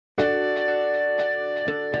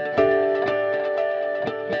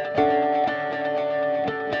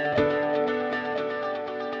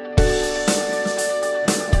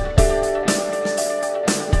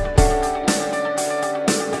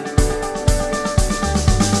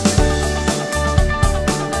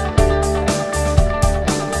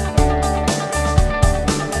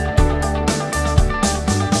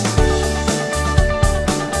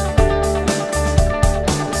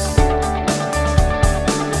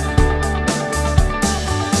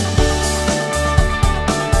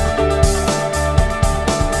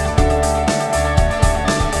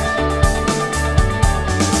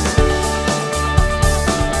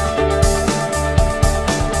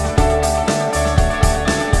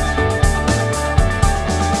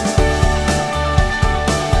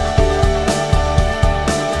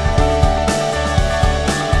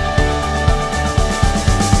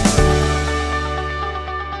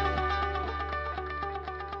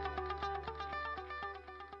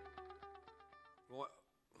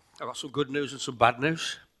I've got some good news and some bad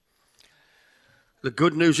news. The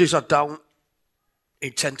good news is I don't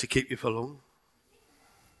intend to keep you for long.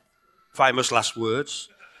 Famous last words.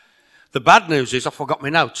 The bad news is I forgot my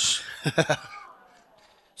notes.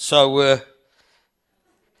 So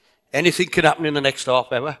anything can happen in the next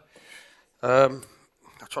half hour. I'm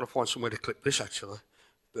trying to find somewhere to clip this actually.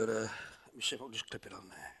 But let me see if I can just clip it on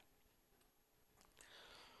there.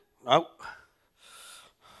 No.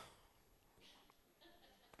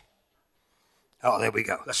 Oh, there we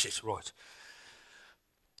go. That's it. Right.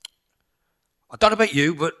 I don't know about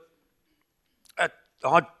you, but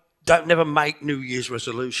I don't never make New Year's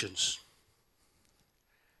resolutions.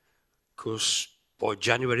 Because by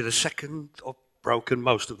January the 2nd, I've broken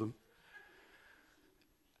most of them.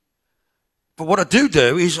 But what I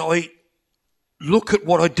do is I look at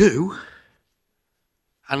what I do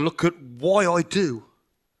and look at why I do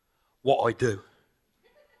what I do.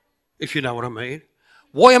 If you know what I mean.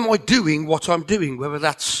 Why am I doing what I'm doing, whether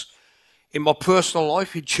that's in my personal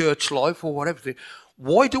life, in church life, or whatever.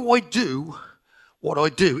 Why do I do what I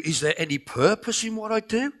do? Is there any purpose in what I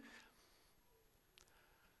do?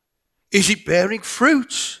 Is it bearing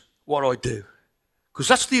fruit, what I do? Because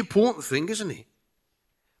that's the important thing, isn't it?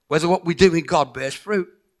 Whether what we do in God bears fruit.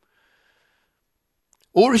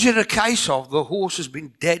 Or is it a case of the horse has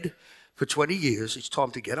been dead for 20 years, it's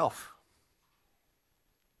time to get off?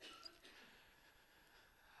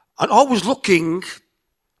 And I was looking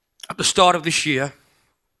at the start of this year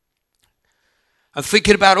and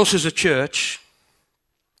thinking about us as a church,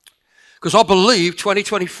 because I believe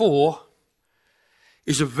 2024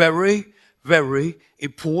 is a very, very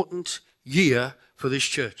important year for this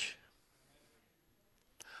church.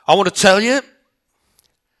 I want to tell you,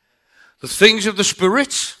 the things of the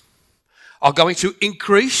Spirit are going to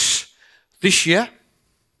increase this year.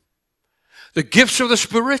 The gifts of the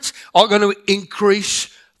Spirit are going to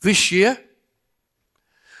increase this year.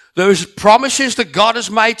 There is promises that God has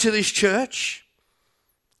made to this church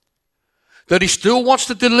that He still wants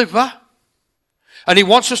to deliver and He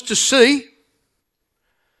wants us to see.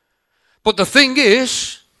 But the thing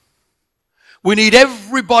is, we need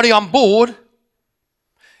everybody on board,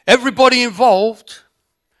 everybody involved,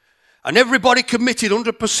 and everybody committed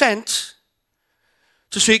 100%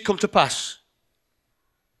 to see it come to pass.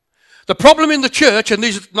 The problem in the church, and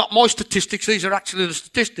these are not my statistics, these are actually the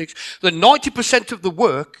statistics, that 90% of the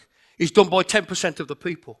work is done by 10% of the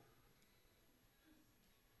people.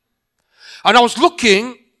 And I was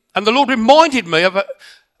looking, and the Lord reminded me of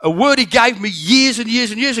a word He gave me years and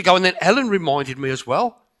years and years ago, and then Ellen reminded me as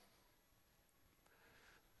well.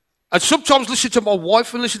 And sometimes listen to my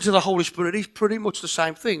wife and listen to the Holy Spirit, it's pretty much the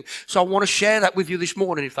same thing. So I want to share that with you this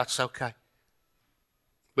morning, if that's okay.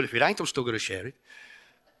 But if it ain't, I'm still going to share it.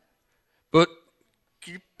 But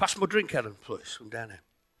can you pass my drink, Ellen, please? I'm down there.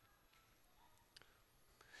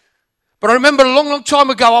 But I remember a long, long time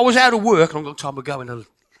ago, I was out of work, a long, long time ago in a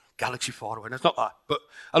galaxy far away. That's not that. But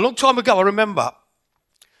a long time ago, I remember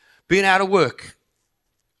being out of work.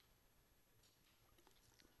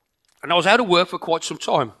 And I was out of work for quite some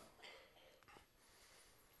time.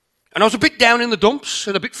 And I was a bit down in the dumps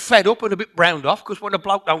and a bit fed up and a bit browned off, because when a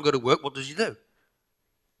bloke don't go to work, what does he do?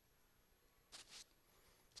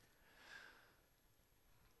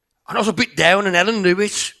 And I was a bit down, and Ellen knew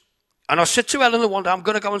it. And I said to Ellen one day, I'm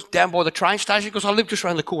going to go down by the train station, because I live just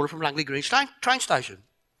around the corner from Langley Green train station.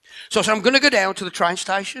 So I said, I'm going to go down to the train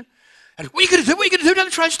station. And what are you going to do? What are you going to do down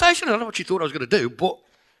the train station? I don't know what she thought I was going to do, but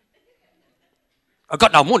I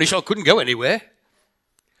got no money, so I couldn't go anywhere.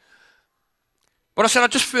 But I said, I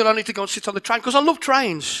just feel I need to go and sit on the train, because I love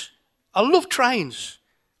trains. I love trains.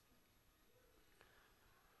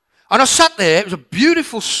 And I sat there, it was a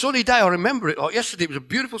beautiful sunny day, I remember it like yesterday, it was a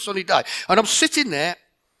beautiful sunny day. And I'm sitting there,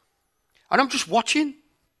 and I'm just watching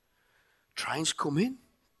trains come in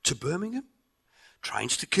to Birmingham,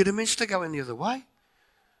 trains to Kidderminster going the other way.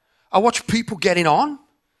 I watch people getting on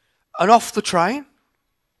and off the train.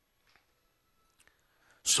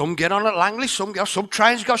 Some get on at Langley, some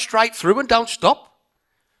trains go straight through and don't stop.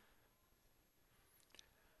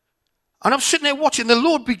 And I'm sitting there watching, the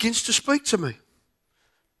Lord begins to speak to me.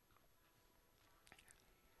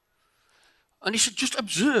 And He said, just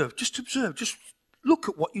observe, just look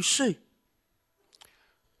at what you see.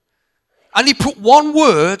 And He put one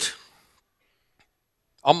word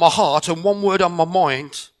on my heart and one word on my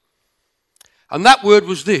mind. And that word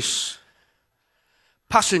was this: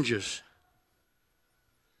 passengers.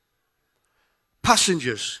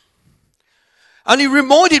 Passengers. And He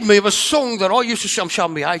reminded me of a song that I used to sing, I'm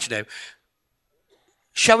showing my age now,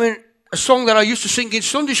 showing a song that I used to sing in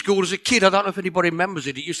Sunday school as a kid. I don't know if anybody remembers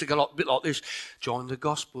it. It used to go a bit like this. Join the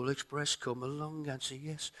Gospel Express, come along and say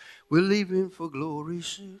yes. We're leaving for glory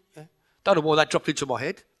soon. Yeah. Don't know why that dropped into my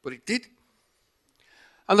head, but it did.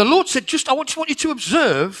 And the Lord said, I just want you to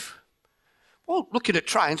observe. Well, looking at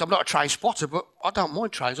trains, I'm not a train spotter, but I don't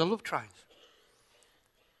mind trains. I love trains.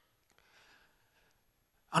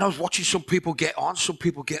 And I was watching some people get on, some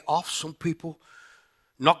people get off, some people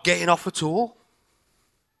not getting off at all.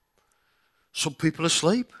 Some people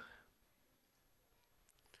asleep.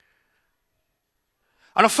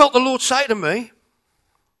 And I felt the Lord say to me,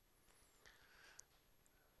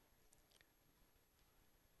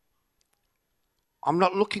 I'm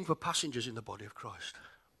not looking for passengers in the body of Christ.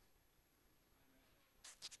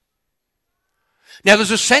 Now,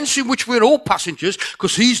 there's a sense in which we're all passengers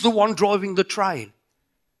because he's the one driving the train.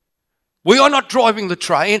 We are not driving the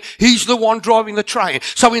train. He's the one driving the train.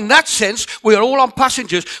 So in that sense, we are all on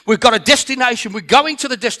passengers. We've got a destination. We're going to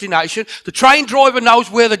the destination. The train driver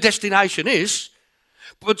knows where the destination is.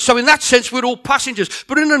 But so in that sense, we're all passengers.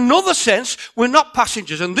 But in another sense, we're not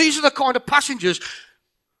passengers. And these are the kind of passengers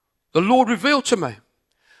the Lord revealed to me.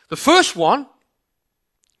 The first one,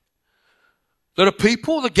 there are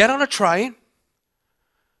people that get on a train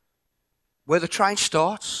where the train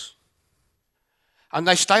starts and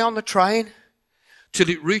they stay on the train till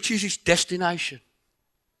it reaches its destination.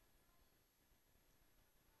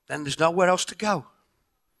 Then there's nowhere else to go.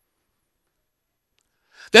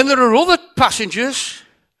 Then there are other passengers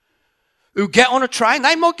who get on a train.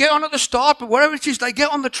 They might get on at the start, but wherever it is, they get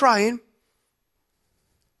on the train.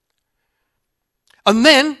 And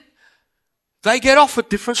then they get off at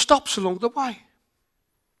different stops along the way.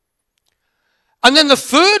 And then the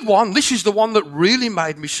third one, this is the one that really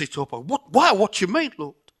made me sit up. What do you mean,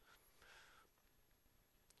 Lord?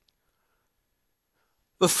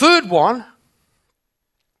 The third one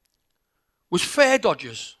was fare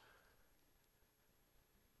dodgers.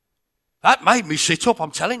 That made me sit up, I'm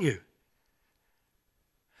telling you.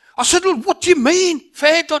 I said, Lord, what do you mean,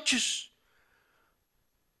 fare dodgers?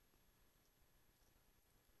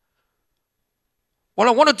 Well,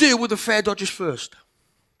 I want to deal with the fare dodgers first.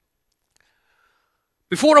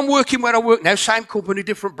 Before I'm working where I work now, same company,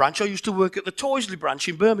 different branch, I used to work at the Toysley branch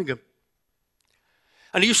in Birmingham.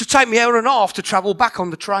 And it used to take me an hour and a half to travel back on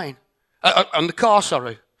the train. On the car,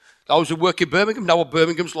 sorry. I was at work in Birmingham, know what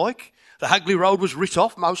Birmingham's like. The Hagley Road was writ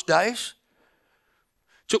off most days.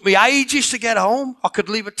 Took me ages to get home. I could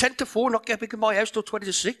leave at 10 to 4, not get back in my house till 20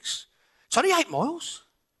 to 6. It's only 8 miles.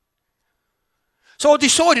 So I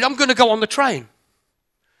decided I'm going to go on the train.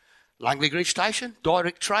 Langley Green Station,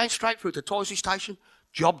 direct train, straight through to Toysley Station.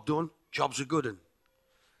 Job done, jobs are good. And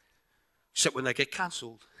except when they get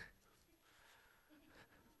cancelled.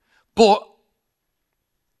 But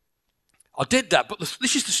I did that. But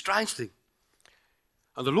this is the strange thing.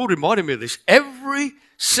 And the Lord reminded me of this. Every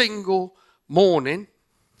single morning,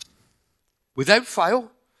 without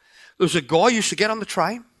fail, there was a guy who used to get on the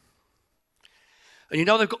train. And you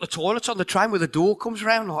know they've got the toilets on the train where the door comes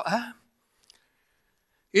around like that.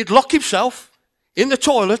 He'd lock himself in the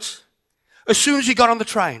toilet as soon as he got on the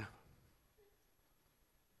train.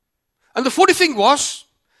 And the funny thing was,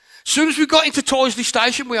 as soon as we got into Toysley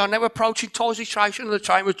Station, we are now approaching Toysley Station, and the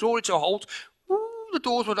train was drawing to a halt. Ooh, the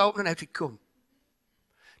doors would open and out he'd come.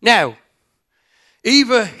 Now,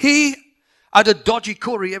 either he had a dodgy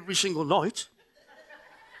curry every single night,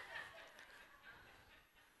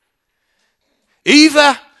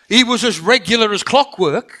 either he was as regular as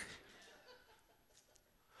clockwork,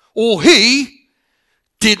 or he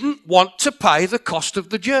didn't want to pay the cost of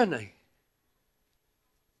the journey.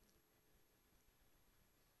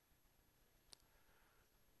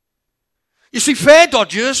 You see, fare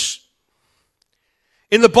dodgers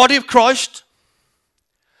in the body of Christ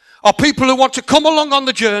are people who want to come along on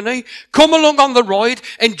the journey, come along on the ride,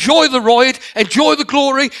 enjoy the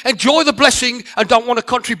glory, enjoy the blessing, and don't want to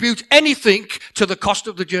contribute anything to the cost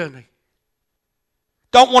of the journey.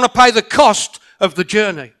 Don't want to pay the cost of the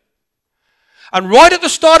journey. And right at the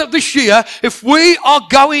start of this year, if we are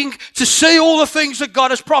going to see all the things that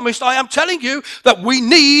God has promised, I am telling you that we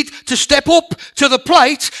need to step up to the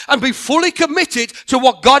plate and be fully committed to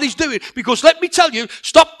what God is doing. Because let me tell you,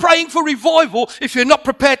 stop praying for revival if you're not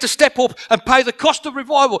prepared to step up and pay the cost of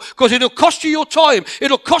revival. Because it'll cost you your time.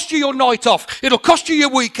 It'll cost you your night off. It'll cost you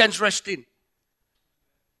your weekends resting.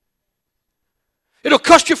 It'll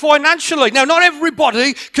cost you financially. Now, not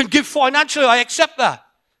everybody can give financially. I accept that.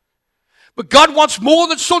 But God wants more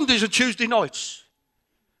than Sundays and Tuesday nights.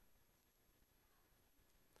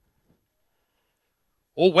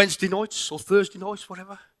 Or Wednesday nights, or Thursday nights,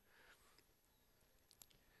 whatever.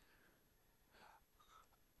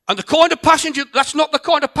 And the kind of passenger, that's not the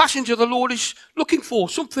kind of passenger the Lord is looking for,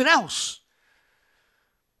 something else.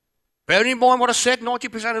 Bearing in mind what I said,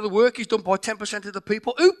 90% of the work is done by 10% of the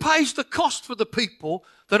people. Who pays the cost for the people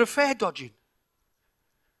that are fare dodging?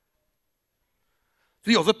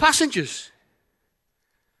 The other passengers.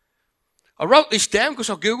 I wrote this down because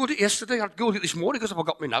I Googled it yesterday. I Googled it this morning because I've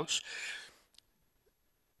got my notes.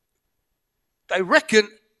 They reckon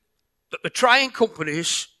that the train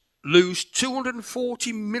companies lose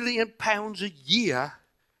 £240 million a year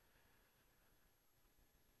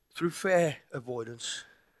through fare avoidance.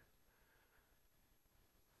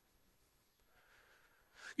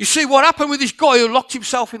 You see, what happened with this guy who locked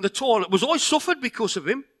himself in the toilet was I suffered because of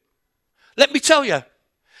him. Let me tell you,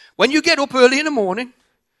 when you get up early in the morning,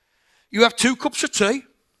 you have 2 cups of tea,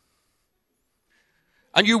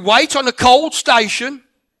 and you wait on a cold station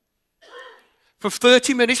for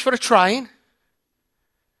 30 minutes for a train.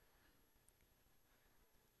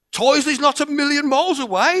 Toisley's not a million miles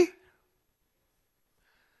away.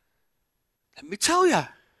 Let me tell you.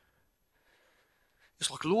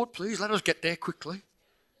 It's like, Lord, please let us get there quickly.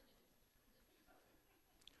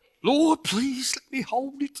 Lord, please let me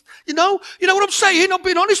hold it. You know what I'm saying? I'm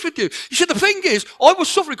being honest with you. You see, the thing is, I was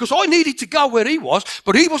suffering because I needed to go where he was,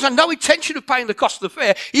 but he was had no intention of paying the cost of the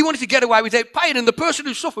fare. He wanted to get away without paying, and the person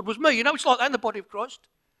who suffered was me. You know, it's like that in the body of Christ.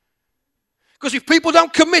 Because if people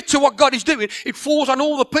don't commit to what God is doing, it falls on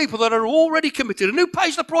all the people that are already committed. And who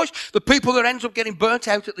pays the price? The people that ends up getting burnt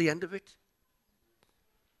out at the end of it.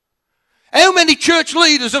 How many church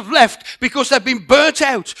leaders have left because they've been burnt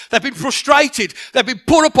out, they've been frustrated, they've been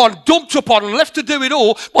put upon, dumped upon, and left to do it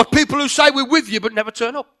all by people who say we're with you but never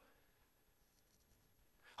turn up?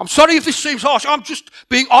 I'm sorry if this seems harsh. I'm just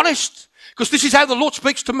being honest because this is how the Lord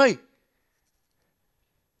speaks to me.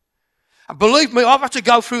 And believe me, I've had to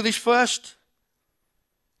go through this first.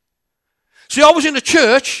 See, I was in a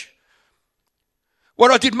church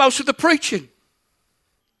where I did most of the preaching.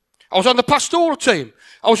 I was on the pastoral team.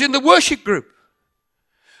 I was in the worship group.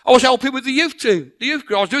 I was helping with the youth team, the youth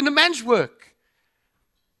group. I was doing the men's work.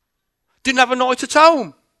 Didn't have a night at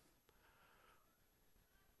home.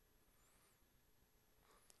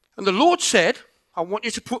 And the Lord said, I want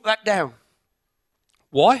you to put that down.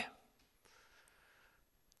 Why?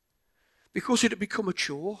 Because it had become a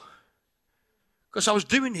chore. Because I was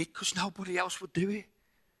doing it because nobody else would do it.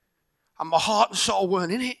 And my heart and soul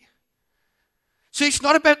weren't in it. See, it's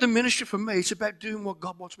not about the ministry for me. It's about doing what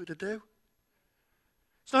God wants me to do.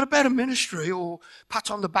 It's not about a ministry or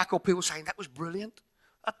pat on the back or people saying, that was brilliant.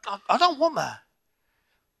 I don't want that.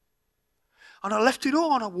 And I left it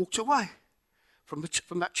all and I walked away from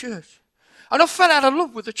that church. And I fell out of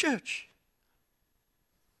love with the church.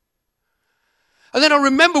 And then I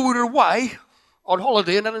remember we were away on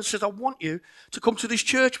holiday, and Ellen says, I want you to come to this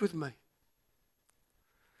church with me.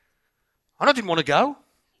 And I didn't want to go.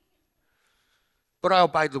 But I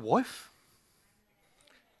obeyed the wife.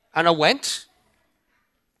 And I went.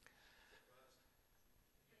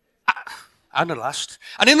 And the last.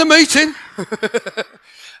 And in the meeting,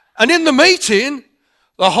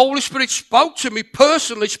 the Holy Spirit spoke to me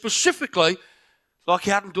personally, specifically, like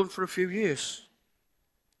he hadn't done for a few years.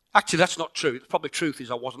 Actually, that's not true. The probably truth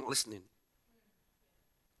is I wasn't listening.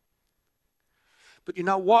 But you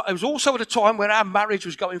know what? It was also at a time where our marriage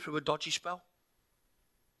was going through a dodgy spell.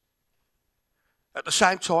 At the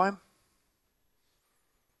same time.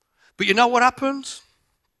 But you know what happened?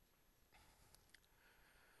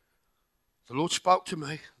 The Lord spoke to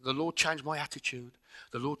me. The Lord changed my attitude.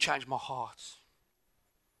 The Lord changed my heart.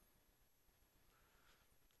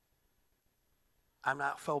 And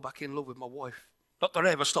I fell back in love with my wife. Not that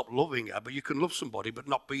I ever stopped loving her, but you can love somebody but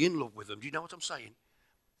not be in love with them. Do you know what I'm saying?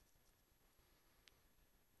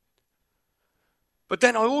 But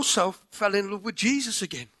then I also fell in love with Jesus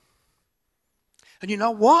again. And you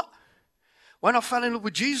know what? When I fell in love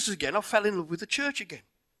with Jesus again, I fell in love with the church again.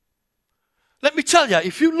 Let me tell you,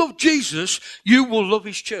 if you love Jesus, you will love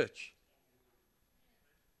his church.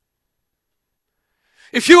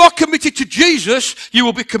 If you are committed to Jesus, you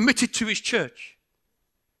will be committed to his church.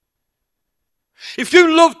 If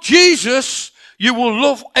you love Jesus, you will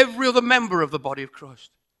love every other member of the body of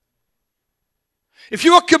Christ. If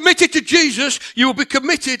you are committed to Jesus, you will be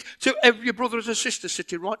committed to every brothers and sisters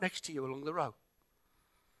sitting right next to you along the road.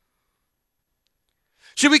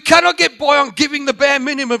 See, we cannot get by on giving the bare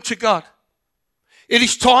minimum to God. It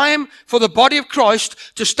is time for the body of Christ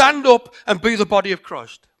to stand up and be the body of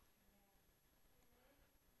Christ.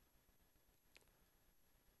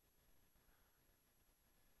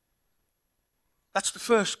 That's the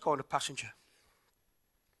first kind of passenger.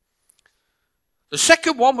 The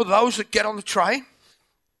second one were those that get on the train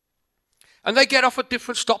And they get off at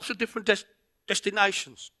different stops at different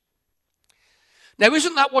destinations. Now,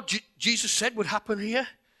 isn't that what Jesus said would happen here?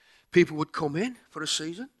 People would come in for a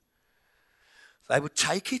season. They would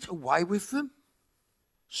take it away with them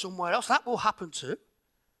somewhere else. That will happen too.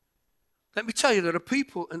 Let me tell you, there are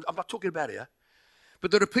people, and I'm not talking about here,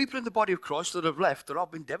 but there are people in the body of Christ that have left that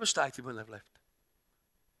have been devastated when they've left.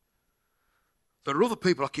 There are other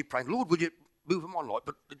people I keep praying, Lord, would you move them on, like,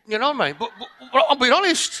 but you know what I mean? But I'm being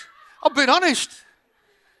honest. I'm being honest.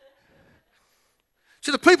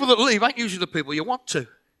 See, the people that leave ain't usually the people you want to.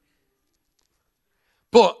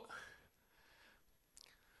 But,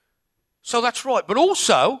 so that's right. But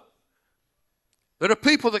also, there are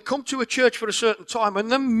people that come to a church for a certain time,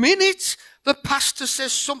 and the minute the pastor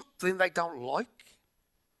says something they don't like,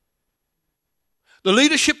 the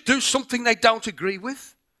leadership do something they don't agree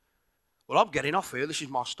with, well, I'm getting off here. This is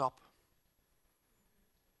my stop.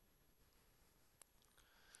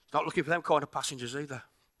 Not looking for them kind of passengers either.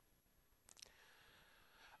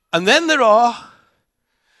 And then there are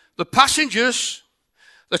the passengers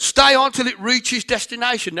that stay on till it reaches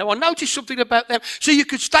destination. Now, I noticed something about them. See, you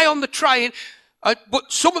could stay on the train,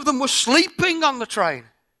 but some of them were sleeping on the train.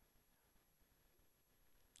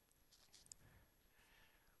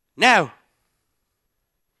 Now,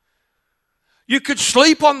 you could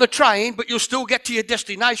sleep on the train, but you'll still get to your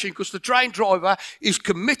destination because the train driver is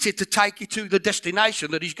committed to take you to the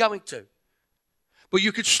destination that he's going to. But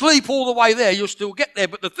you could sleep all the way there, you'll still get there.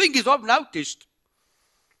 But the thing is, I've noticed,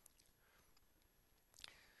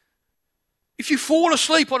 if you fall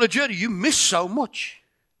asleep on a journey, you miss so much.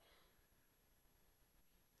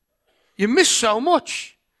 You miss so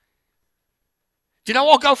much. Do you know,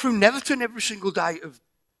 I go through Netherton every single day of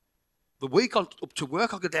the week up to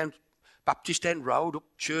work. I go down Baptist End Road, up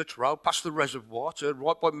Church Road, past the reservoir, turn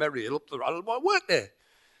right by Merry Hill, up the road. I work there.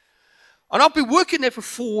 And I've been working there for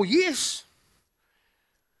 4 years.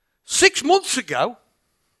 6 months ago,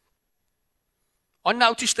 I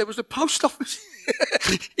noticed there was a post office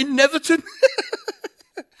in Netherton.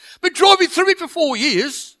 Been driving through it for 4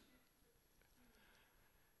 years.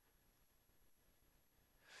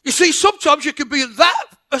 You see, sometimes you can be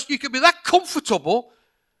that comfortable.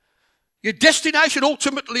 Your destination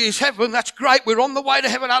ultimately is heaven. That's great. We're on the way to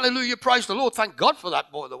heaven. Hallelujah. Praise the Lord. Thank God for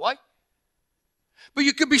that, by the way. But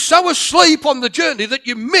you can be so asleep on the journey that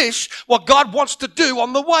you miss what God wants to do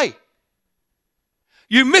on the way.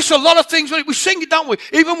 You miss a lot of things. We sing it, don't we?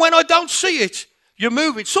 Even when I don't see it, you're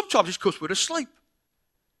moving. Sometimes it's because we're asleep.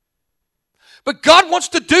 But God wants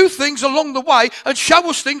to do things along the way and show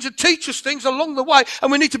us things and teach us things along the way.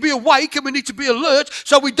 And we need to be awake and we need to be alert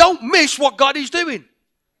so we don't miss what God is doing.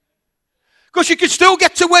 Because you can still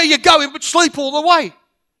get to where you're going but sleep all the way.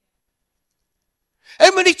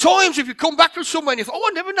 How many times have you come back from somewhere and you thought, oh,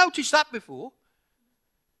 I never noticed that before?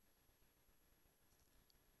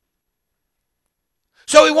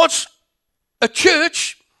 So he wants a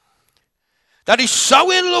church that is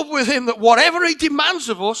so in love with him that whatever he demands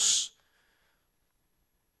of us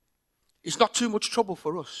is not too much trouble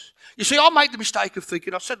for us. You see, I made the mistake of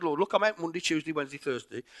thinking, I said, Lord, look, I'm out Monday, Tuesday, Wednesday,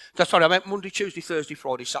 Thursday. Sorry, I'm out Monday, Tuesday, Thursday,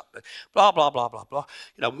 Friday, Saturday. Blah, blah, blah, blah, blah.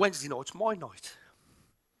 You know, Wednesday night's my night.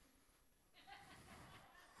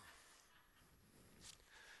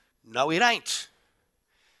 No, it ain't.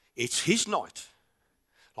 It's his night.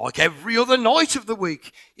 Like every other night of the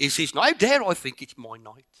week is his night. How dare I think it's my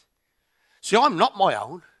night? See, I'm not my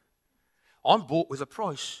own. I'm bought with a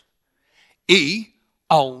price. He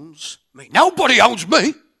owns me. Nobody owns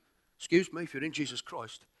me. Excuse me, if you're in Jesus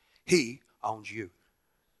Christ, he owns you.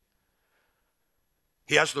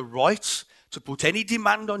 He has the right to put any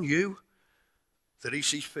demand on you that he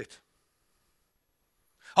sees fit.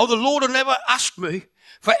 Oh, the Lord will never ask me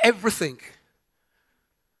for everything.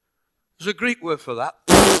 There's a Greek word for that.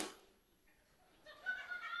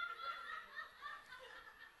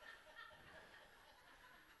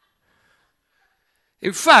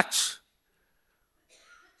 In fact,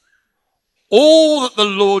 all that the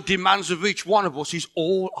Lord demands of each one of us is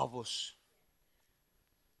all of us.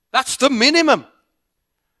 That's the minimum.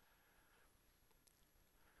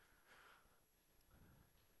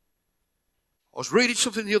 I was reading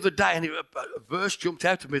something the other day and a verse jumped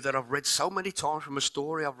out to me that I've read so many times from a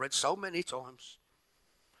story I've read so many times.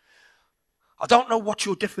 I don't know what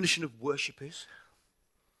your definition of worship is,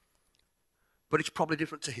 but it's probably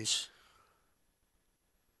different to his.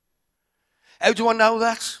 How do I know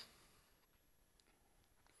that?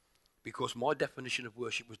 Because my definition of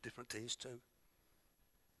worship was different to his too.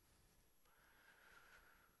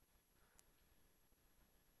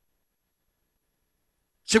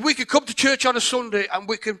 So we could come to church on a Sunday and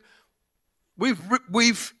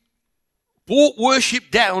we've brought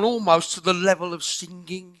worship down almost to the level of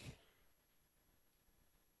singing.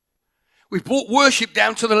 We've brought worship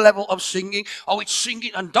down to the level of singing. Oh, it's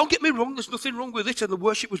singing. And don't get me wrong, there's nothing wrong with it. And the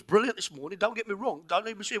worship was brilliant this morning. Don't get me wrong. Don't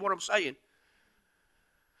even see what I'm saying.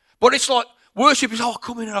 But it's like worship is, oh, I'll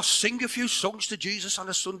come in and I'll sing a few songs to Jesus on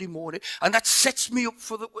a Sunday morning. And that sets me up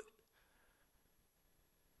for the...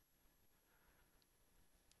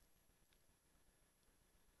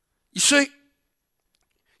 You see,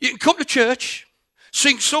 you can come to church,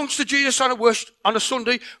 sing songs to Jesus on a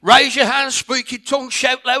Sunday, raise your hands, speak in tongues,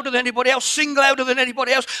 shout louder than anybody else, sing louder than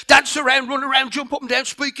anybody else, dance around, run around, jump up and down,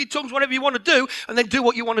 speak in tongues, whatever you want to do, and then do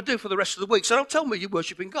what you want to do for the rest of the week. So don't tell me you're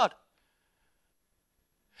worshipping God.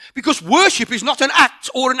 Because worship is not an act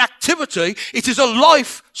or an activity, it is a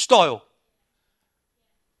lifestyle.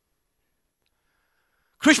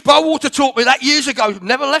 Chris Bowater taught me that years ago, it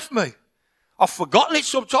never left me. I've forgotten it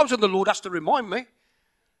sometimes and the Lord has to remind me.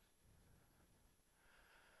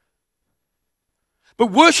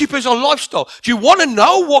 But worship is a lifestyle. Do you want to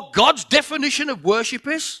know what God's definition of worship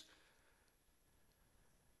is?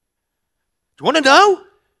 Do you want to know?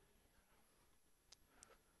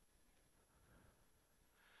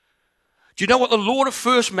 Do you know what the law of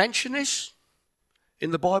first mention is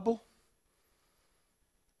in the Bible?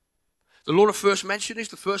 The law of first mention is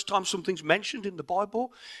the first time something's mentioned in the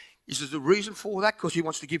Bible. Is there a reason for that? Because he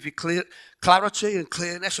wants to give you clarity and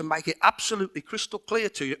clearness and make it absolutely crystal clear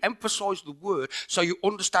to you. Emphasize the word so you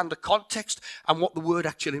understand the context and what the word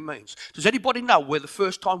actually means. Does anybody know where the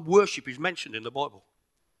first time worship is mentioned in the Bible?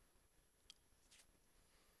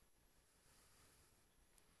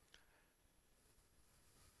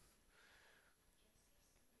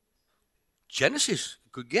 Genesis.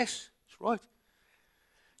 Good guess. That's right.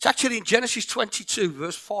 It's actually in Genesis 22,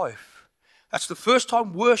 verse 5. That's the first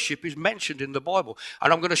time worship is mentioned in the Bible.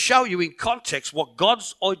 And I'm going to show you in context what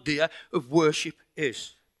God's idea of worship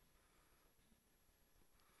is.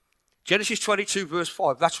 Genesis 22, verse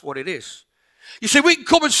 5. That's what it is. You see, we can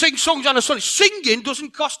come and sing songs on a Sunday. Singing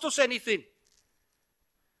doesn't cost us anything.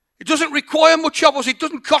 It doesn't require much of us. It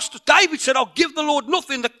doesn't cost us. David said, I'll give the Lord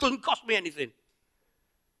nothing that doesn't cost me anything.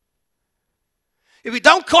 If it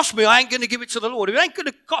don't cost me, I ain't going to give it to the Lord. If it ain't going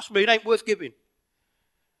to cost me, it ain't worth giving.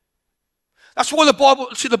 That's why the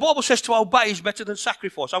Bible says to obey is better than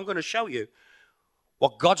sacrifice. I'm going to show you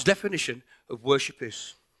what God's definition of worship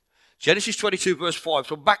is. Genesis 22, verse 5.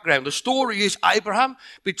 So background, the story is Abraham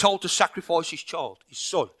being told to sacrifice his child, his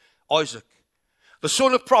son, Isaac. The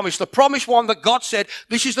son of promise, the promised one that God said,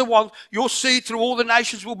 this is the one, your seed through all the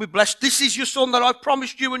nations will be blessed. This is your son that I've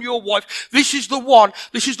promised you and your wife. This is the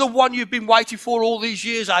one you've been waiting for all these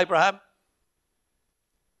years, Abraham.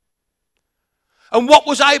 And what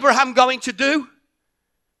was Abraham going to do?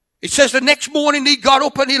 It says the next morning he got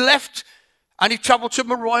up and he left and he traveled to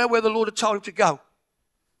Moriah where the Lord had told him to go.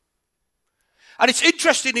 And it's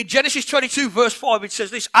interesting, in Genesis 22 verse 5 it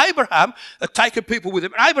says this, Abraham had taken people with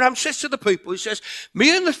him. And Abraham says to the people, he says,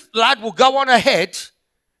 me and the lad will go on ahead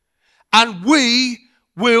and we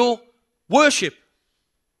will worship.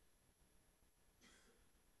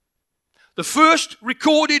 The first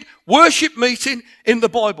recorded worship meeting in the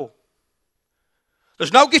Bible.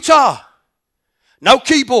 There's no guitar, no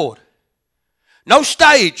keyboard, no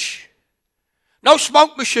stage, no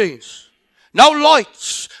smoke machines, no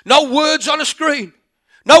lights, no words on a screen,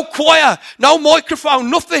 no choir, no microphone,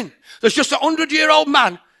 nothing. There's just a 100-year-old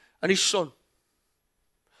man and his son.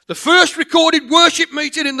 The first recorded worship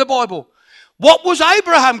meeting in the Bible. What was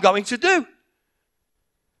Abraham going to do?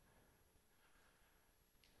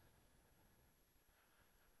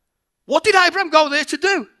 What did Abraham go there to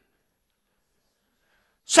do?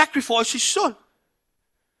 Sacrifice his son.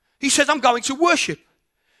 He said, I'm going to worship.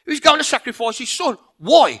 He's going to sacrifice his son.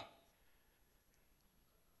 Why?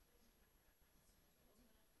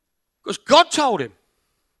 Because God told him.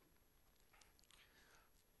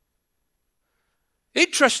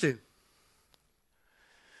 Interesting.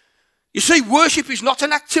 You see, worship is not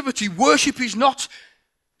an activity. Worship is not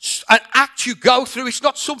an act you go through. It's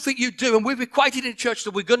not something you do. And we've equated in church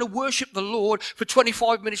that we're going to worship the Lord for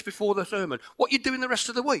 25 minutes before the sermon. What are you doing the rest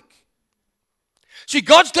of the week? See,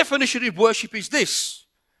 God's definition of worship is this.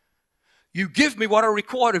 You give me what I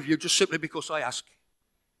require of you just simply because I ask.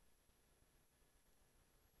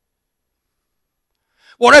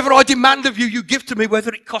 Whatever I demand of you, you give to me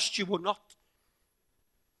whether it costs you or not.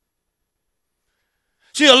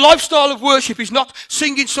 See, a lifestyle of worship is not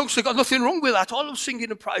singing songs to God. Nothing wrong with that. I love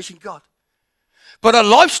singing and praising God. But a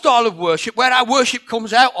lifestyle of worship, where our worship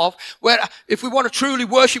comes out of, where if we want to truly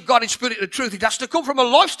worship God in spirit and truth, it has to come from a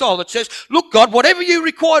lifestyle that says, look, God, whatever you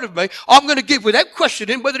require of me, I'm going to give without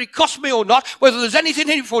questioning, whether it costs me or not, whether there's anything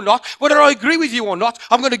in it or not, whether I agree with you or not.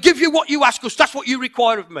 I'm going to give you what you ask, because that's what you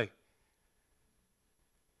require of me.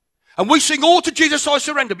 And we sing, all to Jesus I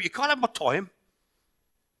surrender, but you can't have my time.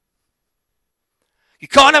 You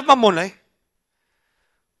can't have my money.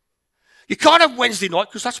 You can't have Wednesday night,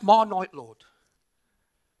 because that's my night, Lord.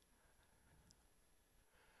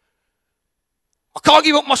 I can't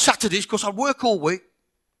give up my Saturdays because I work all week.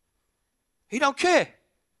 He don't care.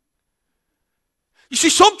 You see,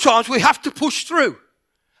 sometimes we have to push through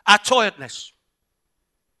our tiredness.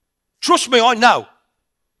 Trust me, I know.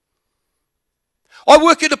 I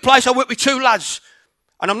work in a place, I work with two lads,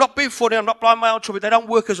 and I'm not being funny, I'm not blowing my own trumpet, they don't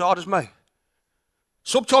work as hard as me.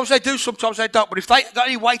 Sometimes they do, sometimes they don't, but if they got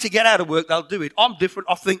any way to get out of work, they'll do it. I'm different,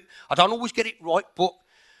 I think. I don't always get it right, but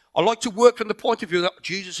I like to work from the point of view that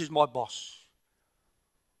Jesus is my boss.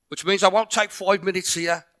 Which means I won't take 5 minutes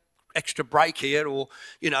here, extra break here, or,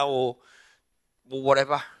 or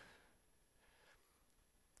whatever.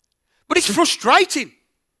 But it's frustrating.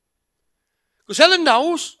 Because Helen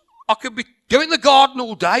knows I can be doing the garden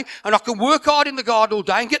all day, and I can work hard in the garden all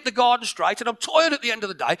day and get the garden straight, and I'm tired at the end of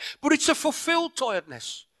the day, but it's a fulfilled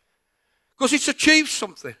tiredness. Because it's achieved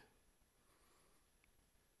something.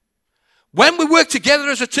 When we work together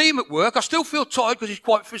as a team at work, I still feel tired because it's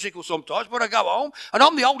quite physical sometimes, but I go home, and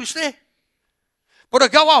I'm the oldest there. But I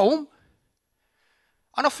go home,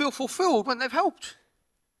 and I feel fulfilled when they've helped.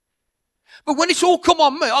 But when it's all come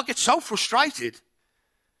on me, I get so frustrated.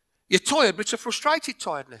 You're tired, but it's a frustrated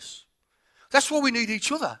tiredness. That's why we need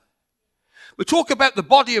each other. We talk about the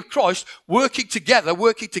body of Christ working together,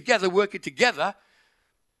 working together, working together.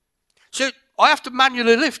 So I have to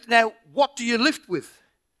manually lift. Now, what do you lift with?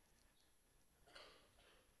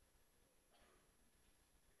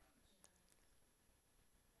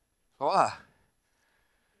 Like that.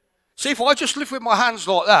 See, if I just lift with my hands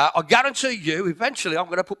like that, I guarantee you, eventually I'm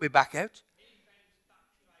going to put my back out.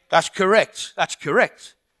 That's correct. That's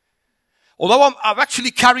correct. Although I'm actually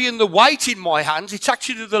carrying the weight in my hands, it's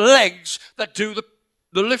actually the legs that do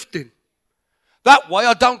the lifting. That way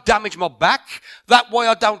I don't damage my back. That way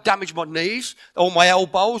I don't damage my knees or my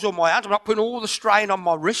elbows or my hands. I'm not putting all the strain on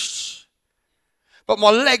my wrists. But my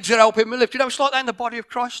legs are helping me lift. It's like that in the body of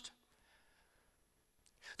Christ.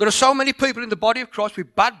 There are so many people in the body of Christ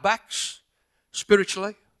with bad backs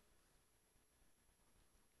spiritually.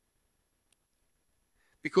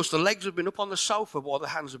 Because the legs have been up on the sofa while the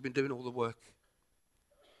hands have been doing all the work.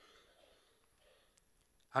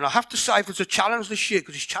 And I have to say, if there's a challenge this year,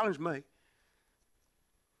 because it's challenged me,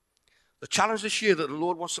 the challenge this year that the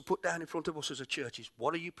Lord wants to put down in front of us as a church is,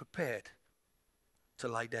 what are you prepared to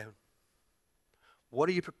lay down? What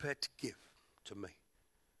are you prepared to give to me?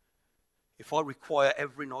 If I require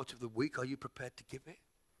every night of the week, are you prepared to give it?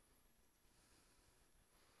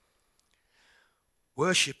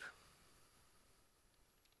 Worship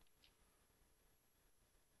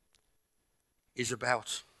is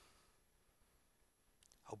about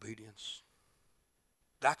obedience.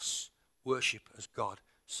 That's worship as God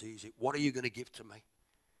sees it. What are you going to give to me?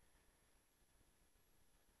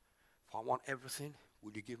 If I want everything,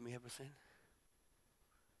 will you give me everything?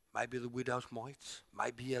 Maybe the widow's mite.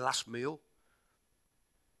 Maybe your last meal.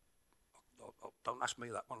 Don't ask me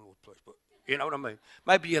that one, Lord, please. But you know what I mean?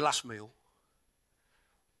 Maybe your last meal.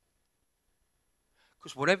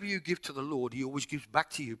 Because whatever you give to the Lord, He always gives back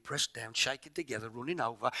to you, pressed down, shaken together, running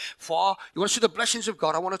over. You want to see the blessings of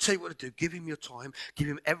God? I want to tell you what to do. Give Him your time. Give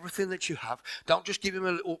Him everything that you have. Don't just give Him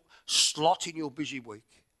a little slot in your busy week.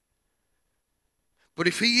 But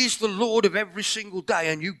if He is the Lord of every single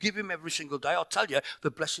day and you give Him every single day, I'll tell you, the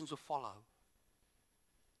blessings will follow.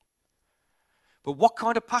 But what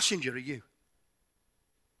kind of passenger are you?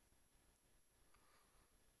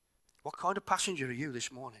 What kind of passenger are you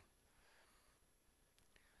this morning?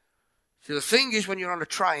 See, the thing is, when you're on a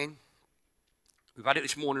train, we've had it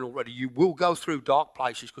this morning already, you will go through dark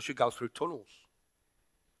places because you go through tunnels.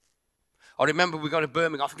 I remember we go to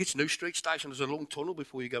Birmingham, I think it's New Street Station, there's a long tunnel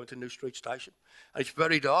before you go into New Street Station, and it's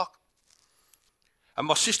very dark. And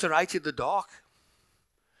my sister hated the dark.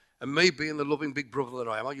 And me being the loving big brother that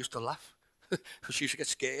I am, I used to laugh because she used to get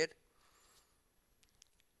scared.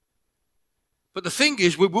 But the thing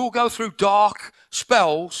is, we will go through dark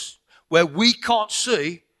spells where we can't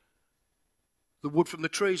see the wood from the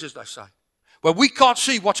trees, as they say. where we can't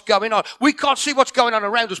see what's going on. We can't see what's going on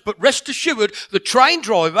around us, but rest assured, the train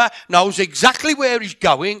driver knows exactly where he's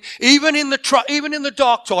going, even in the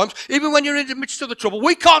dark times, even when you're in the midst of the trouble.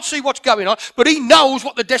 We can't see what's going on, but he knows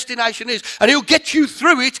what the destination is, and he'll get you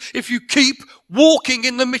through it if you keep walking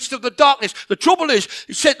in the midst of the darkness. The trouble is,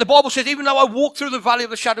 the Bible says, even though I walk through the valley of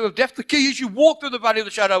the shadow of death, the key is you walk through the valley of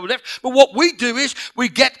the shadow of death. But what we do is we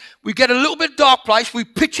get a little bit dark place, we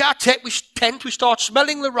pitch our tent, we start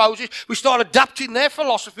smelling the roses, we start adapting their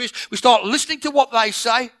philosophies, we start listening to what they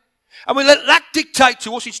say, and we let that dictate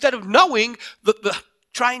to us instead of knowing that the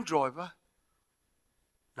train driver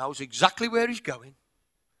knows exactly where he's going,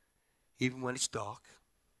 even when it's dark.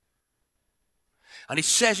 And it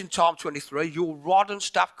says in Psalm 23, your rod and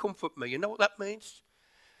staff comfort me. You know what that means?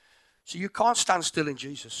 So you can't stand still in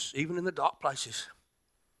Jesus, even in the dark places.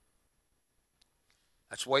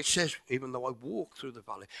 That's why it says, even though I walk through the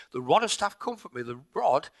valley, the rod and staff comfort me. The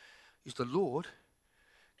rod is the Lord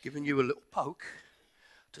giving you a little poke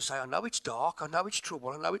to say, I know it's dark, I know it's trouble,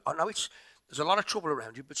 I know there's a lot of trouble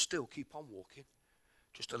around you, but still keep on walking.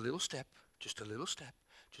 Just a little step, just a little step,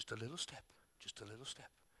 just a little step, just a little step.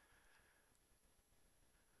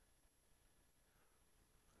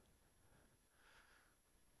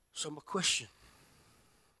 So my question,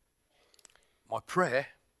 my prayer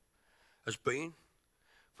has been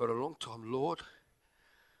for a long time, Lord,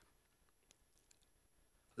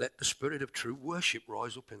 let the spirit of true worship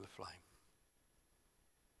rise up in the flame.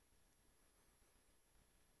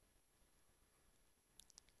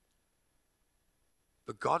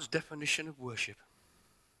 But God's definition of worship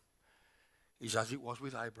is as it was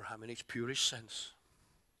with Abraham in its purest sense.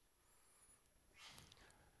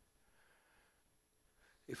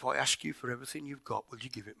 If I ask you for everything you've got, will you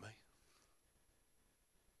give it me?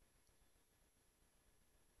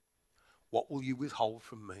 What will you withhold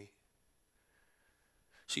from me?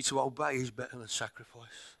 See, to obey is better than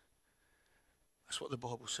sacrifice. That's what the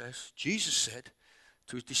Bible says. Jesus said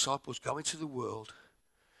to his disciples, go into the world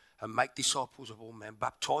and make disciples of all men,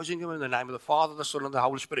 baptizing them in the name of the Father, the Son, and the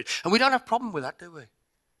Holy Spirit. And we don't have a problem with that, do we?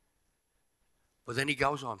 But then he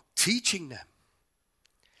goes on, teaching them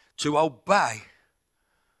to obey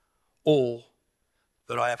all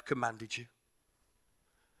that I have commanded you.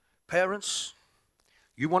 Parents,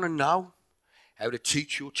 you want to know how to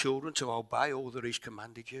teach your children to obey all that he's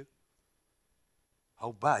commanded you?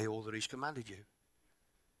 Obey all that he's commanded you.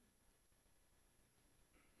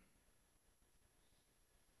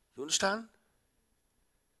 You understand?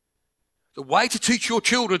 The way to teach your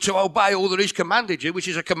children to obey all that he's commanded you, which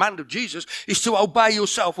is a command of Jesus, is to obey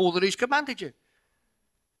yourself all that he's commanded you.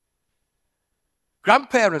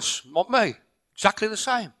 Grandparents, not me, exactly the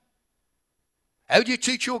same. How do you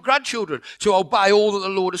teach your grandchildren to obey all that the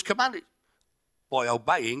Lord has commanded? By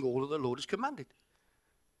obeying all that the Lord has commanded.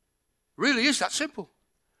 Really is that simple.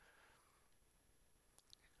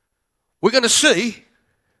 We're going to see.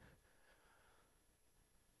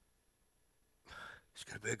 It's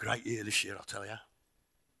going to be a great year this year, I'll tell you.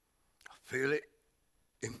 I feel it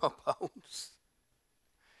in my bones.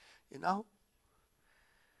 You know?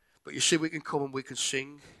 But you see, we can come and we can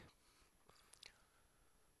sing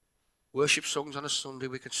worship songs on a Sunday.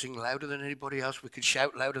 We can sing louder than anybody else. We can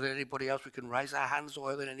shout louder than anybody else. We can raise our hands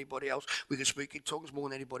higher than anybody else. We can speak in tongues more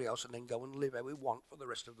than anybody else and then go and live how we want for the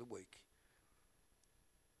rest of the week.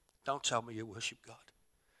 Don't tell me you worship God.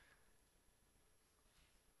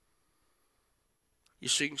 You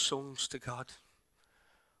sing songs to God.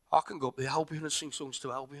 I can go up to Albion and sing songs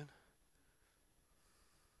to Albion.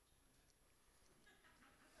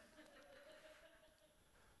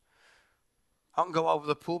 I can go over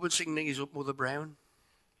the pub and sing Knees Up, Mother Brown.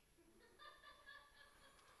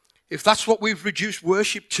 If that's what we've reduced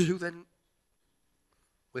worship to, then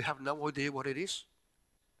we have no idea what it is.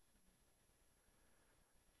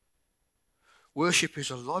 Worship is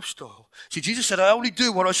a lifestyle. See, Jesus said, I only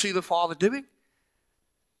do what I see the Father doing.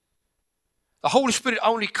 The Holy Spirit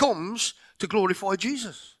only comes to glorify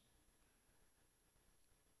Jesus.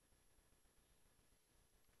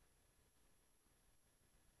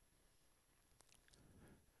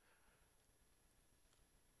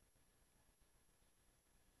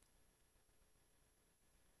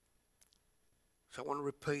 So I want to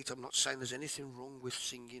repeat, I'm not saying there's anything wrong with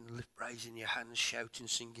singing, raising your hands, shouting,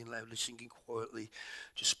 singing loudly, singing quietly,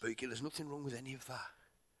 just speaking. There's nothing wrong with any of that.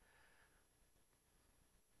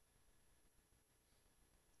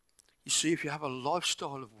 You see, if you have a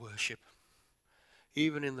lifestyle of worship,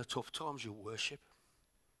 even in the tough times you'll worship.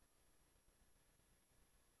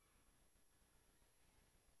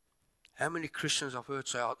 How many Christians I've heard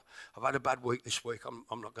say, I've had a bad week this week,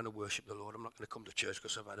 I'm not going to worship the Lord, I'm not going to come to church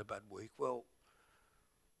because I've had a bad week. Well,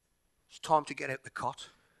 It's time to get out the cot.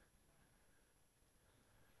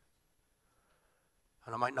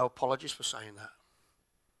 And I make no apologies for saying that.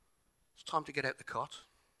 It's time to get out the cot.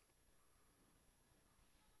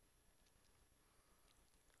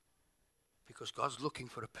 Because God's looking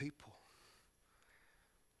for a people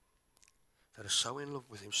that are so in love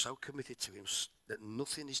with him, so committed to him, that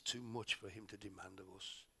nothing is too much for him to demand of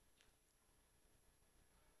us.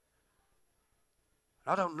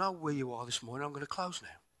 I don't know where you are this morning. I'm going to close now.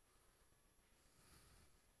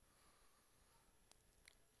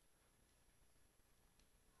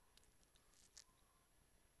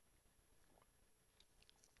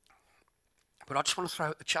 But I just want to throw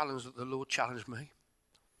out the challenge that the Lord challenged me.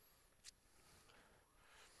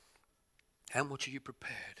 How much are you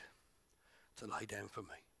prepared to lay down for me?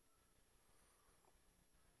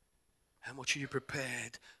 How much are you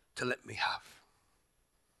prepared to let me have?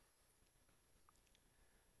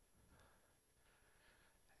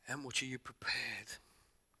 How much are you prepared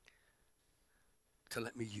to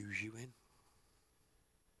let me use you in?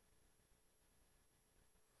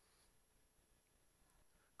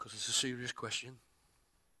 Because it's a serious question.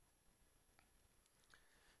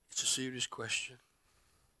 It's a serious question.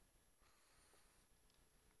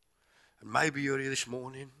 And maybe you're here this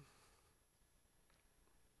morning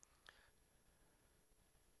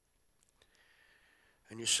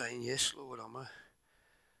and you're saying, yes, Lord, I'm a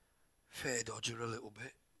fair dodger a little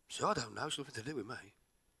bit. So I don't know, it's nothing to do with me.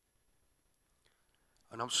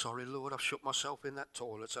 And I'm sorry, Lord, I've shut myself in that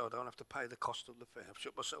toilet so I don't have to pay the cost of the fare. I've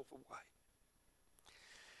shut myself away.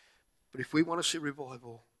 But if we want to see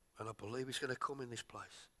revival, and I believe it's going to come in this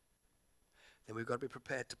place, then we've got to be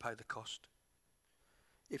prepared to pay the cost.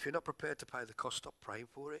 If you're not prepared to pay the cost, stop praying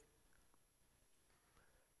for it.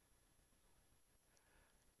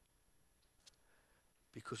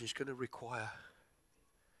 Because it's going to require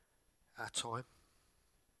our time,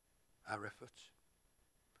 our efforts,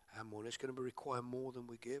 our money. It's going to require more than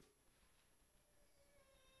we give.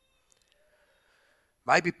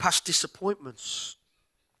 Maybe past disappointments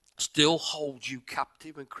still hold you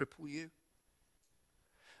captive and cripple you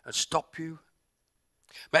and stop you.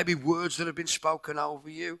 Maybe words that have been spoken over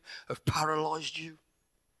you have paralyzed you.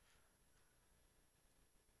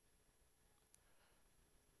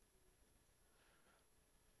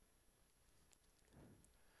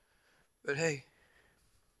 But hey,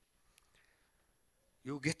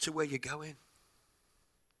 you'll get to where you're going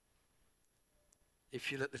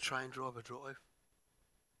if you let the train driver drive.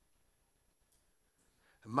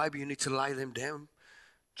 And maybe you need to lay them down.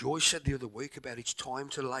 Joy said the other week about it's time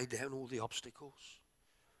to lay down all the obstacles.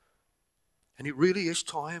 And it really is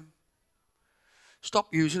time.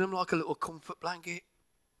 Stop using them like a little comfort blanket.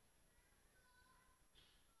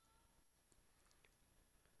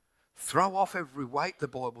 Throw off every weight, the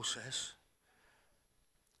Bible says.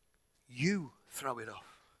 You throw it off.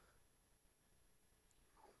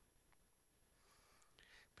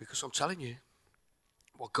 Because I'm telling you,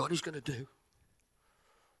 what God is going to do,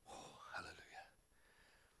 oh, hallelujah,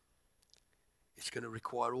 it's going to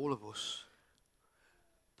require all of us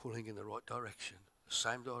pulling in the right direction, the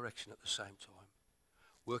same direction at the same time,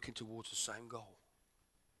 working towards the same goal.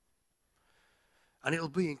 And it'll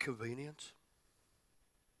be inconvenient.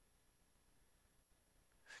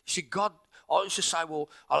 You see, God, I used to say, well,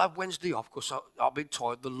 I'll have Wednesday off because I'll be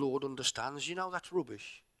tired. The Lord understands. You know, that's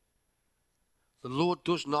rubbish. The Lord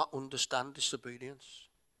does not understand disobedience.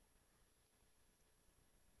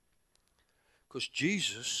 Because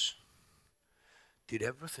Jesus did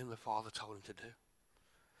everything the Father told him to do.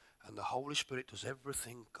 And the Holy Spirit does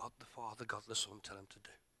everything God the Father, God the Son tell him to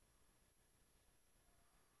do.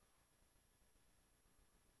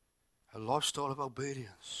 A lifestyle of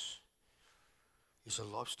obedience is a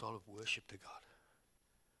lifestyle of worship to God.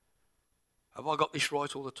 Have I got this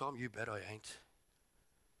right all the time? You bet I ain't.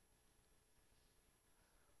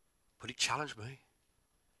 But it challenged me.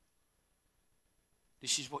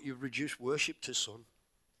 This is what you've reduced worship to, son.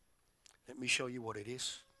 Let me show you what it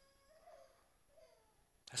is.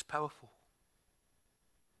 That's powerful.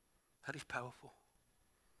 That is powerful.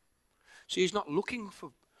 See, he's not looking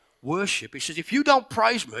for worship. He says, if you don't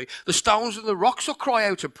praise me, the stones and the rocks will cry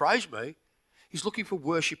out and praise me. He's looking for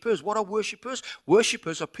worshippers. What are worshippers?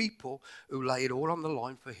 Worshippers are people who lay it all on the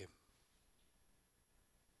line for him.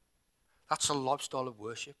 That's a lifestyle of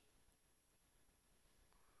worship.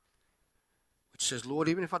 Which says, Lord,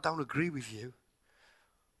 even if I don't agree with you,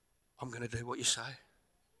 I'm going to do what you say.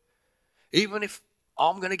 Even if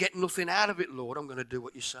I'm going to get nothing out of it, Lord, I'm going to do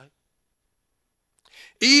what you say.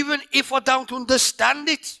 Even if I don't understand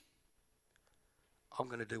it, I'm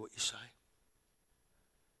going to do what you say.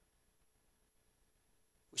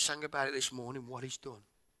 We sang about it this morning, what he's done.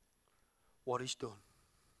 what he's done.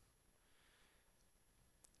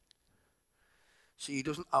 See, he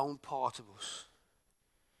doesn't own part of us.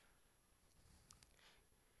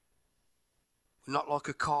 We're not like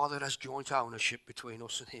a car that has joint ownership between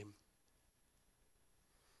us and him.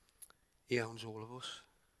 He owns all of us.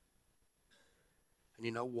 And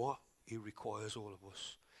you know what? He requires all of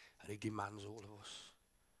us. And he demands all of us.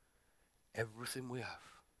 Everything we have.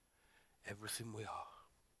 Everything we are.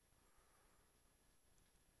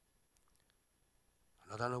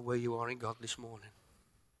 And I don't know where you are in God this morning.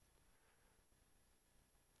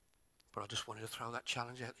 But I just wanted to throw that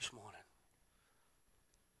challenge out this morning.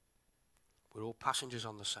 We're all passengers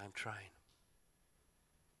on the same train.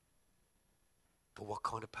 But what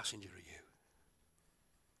kind of passenger are you?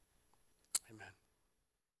 Amen.